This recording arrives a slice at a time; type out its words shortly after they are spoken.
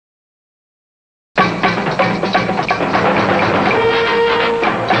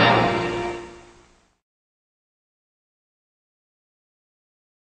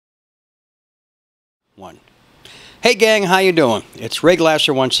Hey gang, how you doing? It's Ray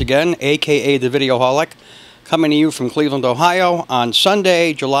Glasser once again, aka the Videoholic, coming to you from Cleveland, Ohio on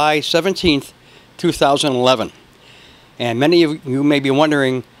Sunday, July 17th, 2011. And many of you may be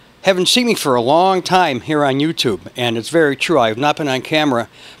wondering, haven't seen me for a long time here on YouTube, and it's very true. I have not been on camera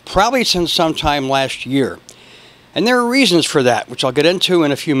probably since sometime last year. And there are reasons for that, which I'll get into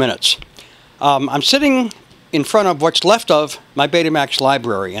in a few minutes. I'm sitting in front of what's left of my Betamax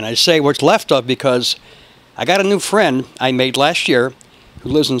library, and I say what's left of because I got a new friend I made last year who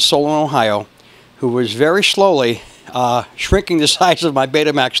lives in Solon, Ohio, who was very slowly shrinking the size of my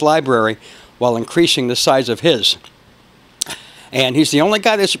Betamax library while increasing the size of his. And he's the only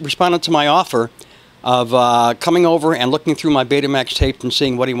guy that's responded to my offer of coming over and looking through my Betamax tape and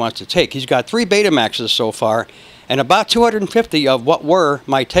seeing what he wants to take. He's got 3 Betamaxes so far and about 250 of what were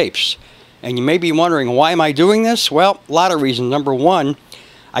my tapes. And you may be wondering, why am I doing this? Well, a lot of reasons. Number one,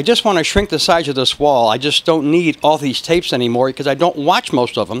 I just want to shrink the size of this wall. I just don't need all these tapes anymore because I don't watch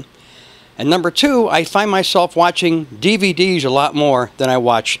most of them. And number two, I find myself watching DVDs a lot more than I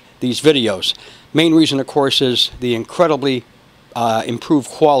watch these videos. Main reason, of course, is the incredibly improved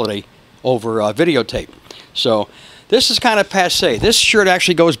quality over videotape. So this is kind of passé. This shirt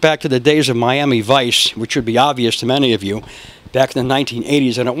actually goes back to the days of Miami Vice, which should be obvious to many of you, back in the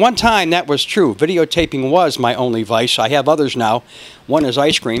 1980s. And at one time, that was true. Videotaping was my only vice. I have others now. One is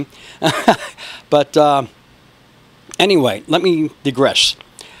ice cream. But anyway, let me digress.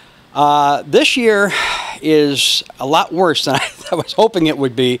 This year is a lot worse than I was hoping it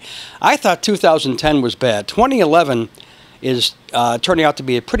would be. I thought 2010 was bad. 2011 is turning out to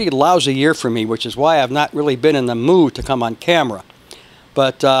be a pretty lousy year for me, which is why I've not really been in the mood to come on camera.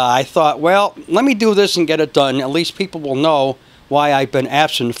 But I thought, well, let me do this and get it done. At least people will know why I've been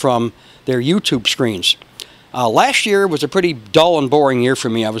absent from their YouTube screens. Last year was a pretty dull and boring year for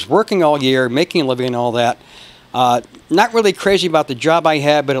me. I was working all year, making a living and all that. Not really crazy about the job I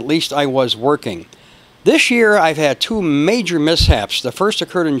had, but at least I was working. This year I've had 2 major mishaps. The first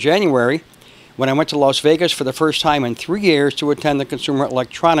occurred in January when I went to Las Vegas for the first time in 3 years to attend the Consumer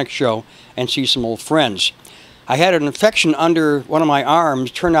Electronics Show and see some old friends. I had an infection under one of my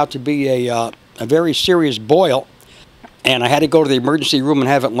arms, turned out to be a very serious boil, and I had to go to the emergency room and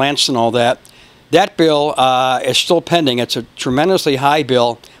have it lanced and all that. That bill is still pending. It's a tremendously high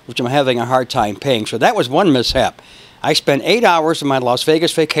bill, which I'm having a hard time paying. So that was one mishap. I spent 8 hours of my Las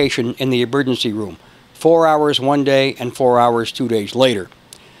Vegas vacation in the emergency room. 4 hours one day and 4 hours 2 days later.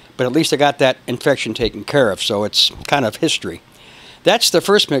 But at least I got that infection taken care of, so it's kind of history. That's the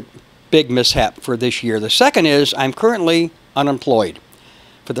first big mishap for this year. The second is I'm currently unemployed.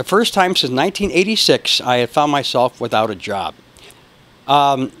 For the first time since 1986, I have found myself without a job.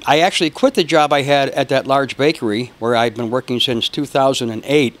 I actually quit the job I had at that large bakery where I'd been working since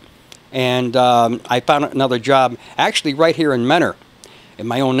 2008, and I found another job actually right here in Menor, in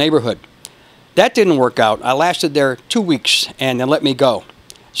my own neighborhood. That didn't work out. I lasted there 2 weeks and they let me go.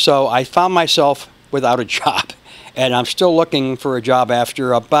 So I found myself without a job. And I'm still looking for a job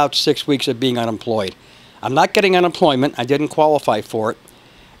after about 6 weeks of being unemployed. I'm not getting unemployment. I didn't qualify for it.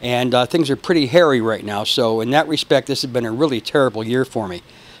 And things are pretty hairy right now. So in that respect, this has been a really terrible year for me.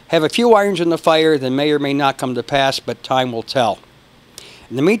 Have a few irons in the fire that may or may not come to pass, but time will tell.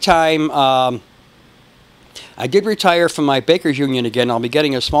 In the meantime, I did retire from my Bakers Union again. I'll be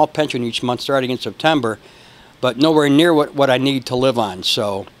getting a small pension each month starting in September, but nowhere near what I need to live on.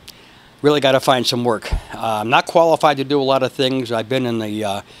 So really got to find some work. I'm not qualified to do a lot of things. I've been in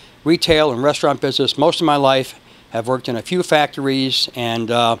the retail and restaurant business most of my life. Have worked in a few factories,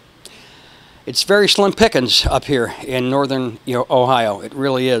 and it's very slim pickings up here in northern Ohio. It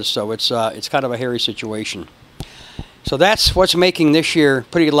really is. So it's kind of a hairy situation. So that's what's making this year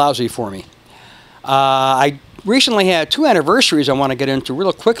pretty lousy for me. I recently had 2 anniversaries I want to get into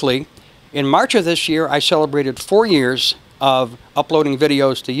real quickly. In March of this year, I celebrated 4 years of uploading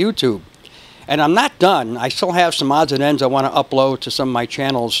videos to YouTube. And I'm not done. I still have some odds and ends I want to upload to some of my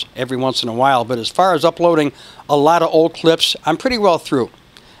channels every once in a while. But as far as uploading a lot of old clips, I'm pretty well through.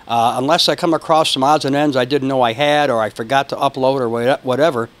 Unless I come across some odds and ends I didn't know I had, or I forgot to upload, or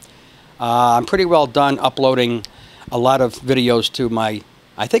whatever, I'm pretty well done uploading a lot of videos to my,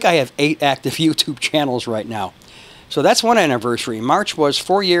 I think I have 8 active YouTube channels right now. So that's one anniversary. March was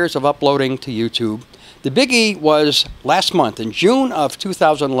 4 years of uploading to YouTube. The biggie was last month, in June of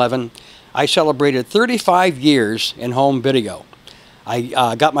 2011, I celebrated 35 years in home video.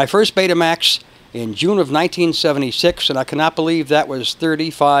 I got my first Betamax in June of 1976, and I cannot believe that was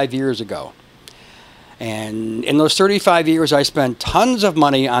 35 years ago. And in those 35 years, I spent tons of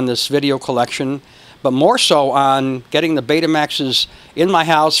money on this video collection, but more so on getting the Betamaxes in my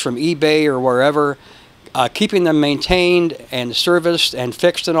house from eBay or wherever, keeping them maintained and serviced and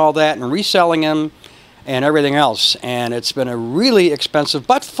fixed and all that, and reselling them and everything else. And it's been a really expensive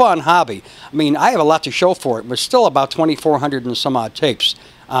but fun hobby. I mean, I have a lot to show for it, but still about 2,400 and some odd tapes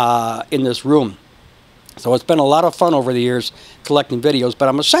in this room. So it's been a lot of fun over the years collecting videos, but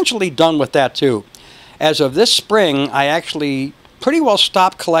I'm essentially done with that too. As of this spring, I actually pretty well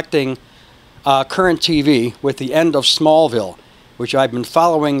stopped collecting current TV with the end of Smallville, which I've been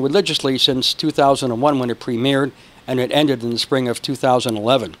following religiously since 2001 when it premiered, and it ended in the spring of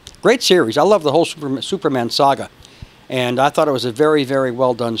 2011. Great series. I love the whole Superman saga, and I thought it was a very, very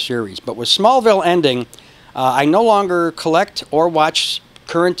well done series. But with Smallville ending, I no longer collect or watch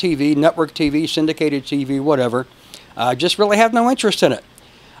current TV, network TV, syndicated TV, whatever. I just really have no interest in it.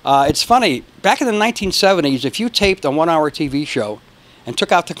 It's funny, back in the 1970s, if you taped a 1-hour TV show and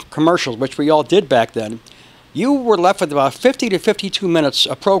took out the commercials, which we all did back then, you were left with about 50 to 52 minutes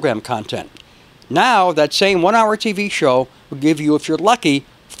of program content. Now, that same 1-hour TV show will give you, if you're lucky,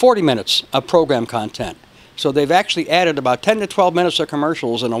 40 minutes of program content. So they've actually added about 10 to 12 minutes of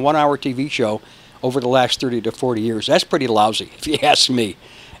commercials in a 1-hour TV show over the last 30 to 40 years. That's pretty lousy, if you ask me.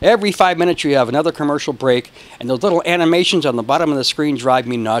 Every 5 minutes you have another commercial break, and those little animations on the bottom of the screen drive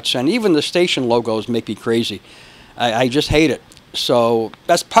me nuts, and even the station logos make me crazy. I just hate it. So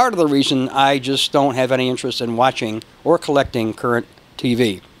that's part of the reason I just don't have any interest in watching or collecting current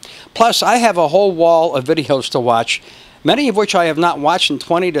TV. Plus, I have a whole wall of videos to watch, many of which I have not watched in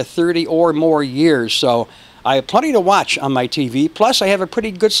 20 to 30 or more years, so I have plenty to watch on my TV. Plus, I have a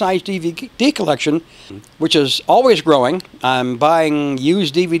pretty good-sized DVD collection, which is always growing. I'm buying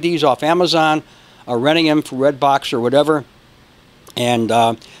used DVDs off Amazon, or renting them for Redbox or whatever. And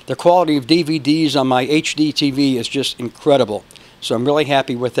the quality of DVDs on my HD TV is just incredible. So I'm really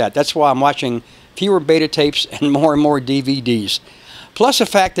happy with that. That's why I'm watching fewer beta tapes and more DVDs. Plus the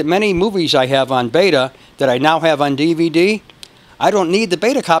fact that many movies I have on beta that I now have on DVD, I don't need the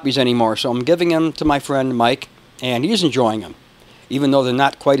beta copies anymore, so I'm giving them to my friend Mike, and he's enjoying them. Even though they're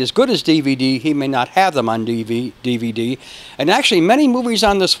not quite as good as DVD, he may not have them on DVD. And actually, many movies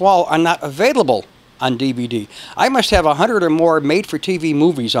on this wall are not available on DVD. I must have 100 or more made-for-TV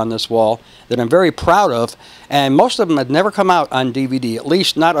movies on this wall that I'm very proud of, and most of them have never come out on DVD, at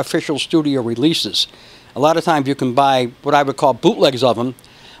least not official studio releases. A lot of times you can buy what I would call bootlegs of them,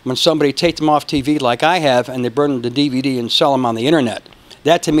 when somebody takes them off TV like I have, and they burn them to DVD and sell them on the internet.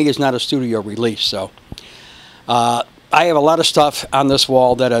 That to me is not a studio release. So I have a lot of stuff on this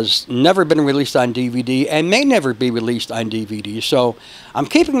wall that has never been released on DVD and may never be released on DVD. So I'm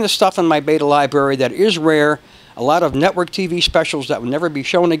keeping the stuff in my beta library that is rare. A lot of network TV specials that will never be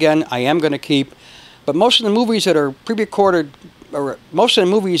shown again, I am going to keep. But most of the movies that are pre-recorded, or most of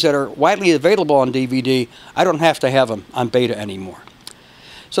the movies that are widely available on DVD, I don't have to have them on beta anymore.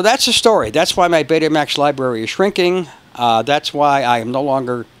 So that's the story. That's why my Betamax library is shrinking. That's why I am no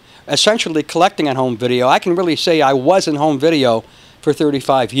longer essentially collecting on home video. I can really say I was in home video for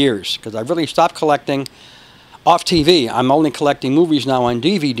 35 years because I really stopped collecting off TV. I'm only collecting movies now on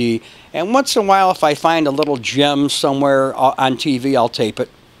DVD. And once in a while, if I find a little gem somewhere on TV, I'll tape it.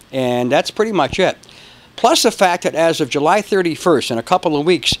 And that's pretty much it. Plus the fact that as of July 31st, in a couple of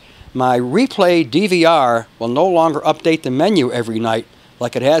weeks, my replay DVR will no longer update the menu every night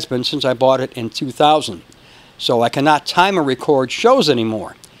like it has been since I bought it in 2000. So I cannot time and record shows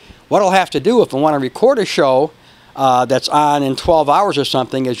anymore. What I'll have to do if I want to record a show that's on in 12 hours or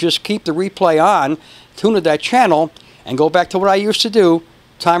something is just keep the replay on, tune to that channel, and go back to what I used to do,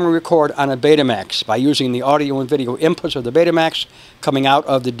 time and record on a Betamax by using the audio and video inputs of the Betamax coming out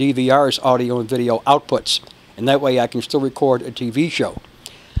of the DVR's audio and video outputs. And that way I can still record a TV show.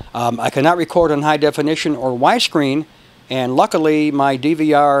 I cannot record in high definition or widescreen, and luckily my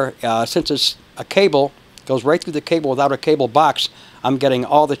DVR, since it's a cable, goes right through the cable without a cable box, I'm getting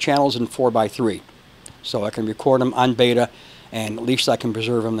all the channels in 4:3. So I can record them on beta, and at least I can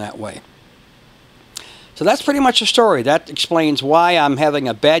preserve them that way. So that's pretty much the story. That explains why I'm having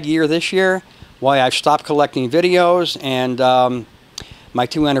a bad year this year, why I've stopped collecting videos, and my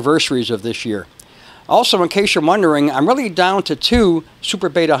 2 anniversaries of this year. Also, in case you're wondering, I'm really down to 2 Super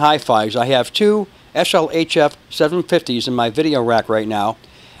Beta Hi-Fis. I have 2 SLHF 750s in my video rack right now,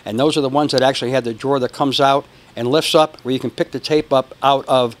 and those are the ones that actually have the drawer that comes out and lifts up where you can pick the tape up out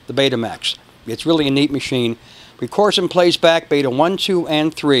of the Betamax. It's really a neat machine. Records and plays back Beta 1, 2,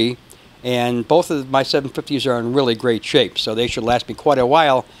 and 3, and both of my 750s are in really great shape, so they should last me quite a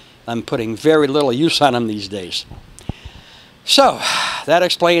while. I'm putting very little use on them these days. So, that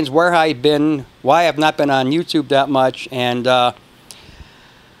explains where I've been, why I've not been on YouTube that much, and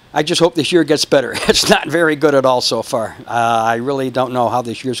I just hope this year gets better. It's not very good at all so far. I really don't know how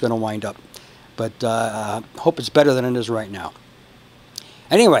this year's going to wind up. but hope it's better than it is right now.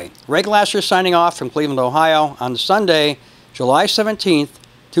 Anyway, Ray Glasser signing off from Cleveland, Ohio on Sunday, July 17th,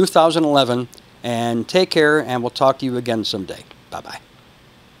 2011. And take care, and we'll talk to you again someday. Bye-bye.